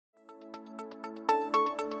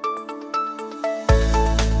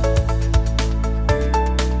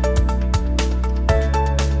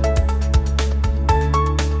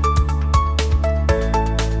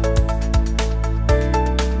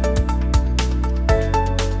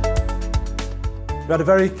We had a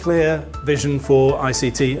very clear vision for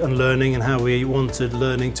ICT and learning and how we wanted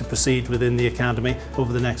learning to proceed within the academy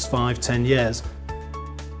over the next 5–10 years.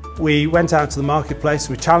 We went out to the marketplace,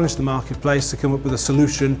 we challenged the marketplace to come up with a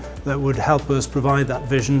solution that would help us provide that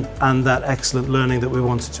vision and that excellent learning that we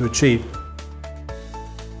wanted to achieve.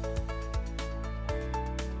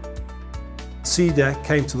 CDEC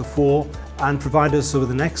came to the fore and provided us with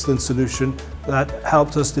an excellent solution that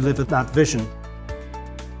helped us deliver that vision.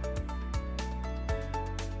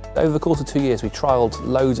 Over the course of 2 years we trialled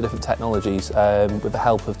loads of different technologies with the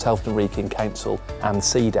help of Telford and Wrekin Council and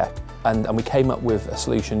CDEC, and we came up with a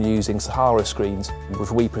solution using Sahara screens with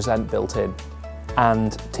WePresent built in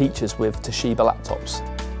and teachers with Toshiba laptops.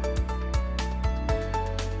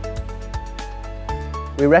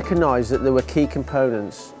 We recognised that there were key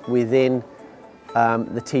components within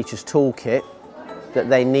the teacher's toolkit that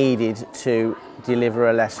they needed to deliver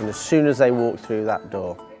a lesson as soon as they walked through that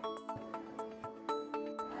door.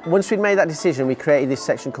 Once we'd made that decision, we created this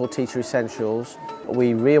section called Teacher Essentials.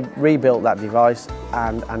 We rebuilt that device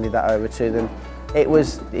and handed that over to them. It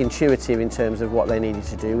was intuitive in terms of what they needed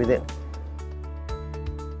to do with it.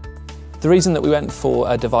 The reason that we went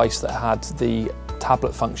for a device that had the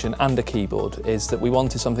tablet function and a keyboard is that we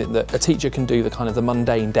wanted something that a teacher can do the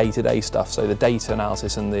mundane day-to-day stuff, so the data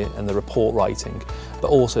analysis and the report writing,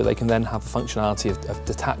 but also they can then have the functionality of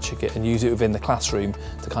detaching it and use it within the classroom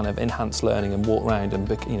to kind of enhance learning and walk around and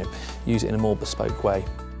use it in a more bespoke way.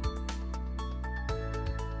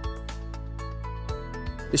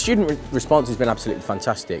 The student response has been absolutely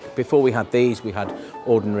fantastic. Before we had these, we had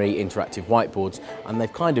ordinary interactive whiteboards, and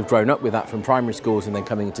they've kind of grown up with that from primary schools, and then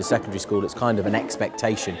coming into secondary school it's kind of an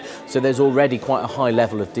expectation. So there's already quite a high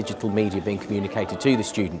level of digital media being communicated to the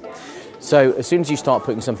student. So as soon as you start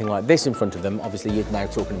putting something like this in front of them, obviously you're now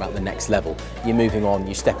talking about the next level. You're moving on,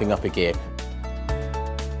 you're stepping up a gear.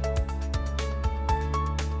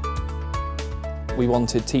 We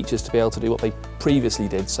wanted teachers to be able to do what they previously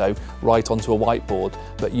did, so write onto a whiteboard,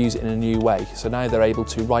 but use it in a new way. So now they're able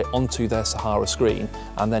to write onto their Sahara screen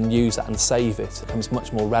and then use that and save it. It becomes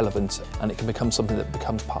much more relevant and it can become something that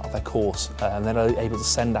becomes part of their course, and they're able to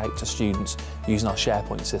send out to students using our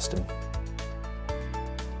SharePoint system.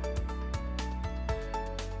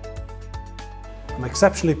 I'm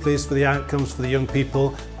exceptionally pleased for the outcomes for the young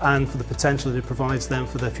people and for the potential that it provides them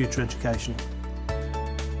for their future education.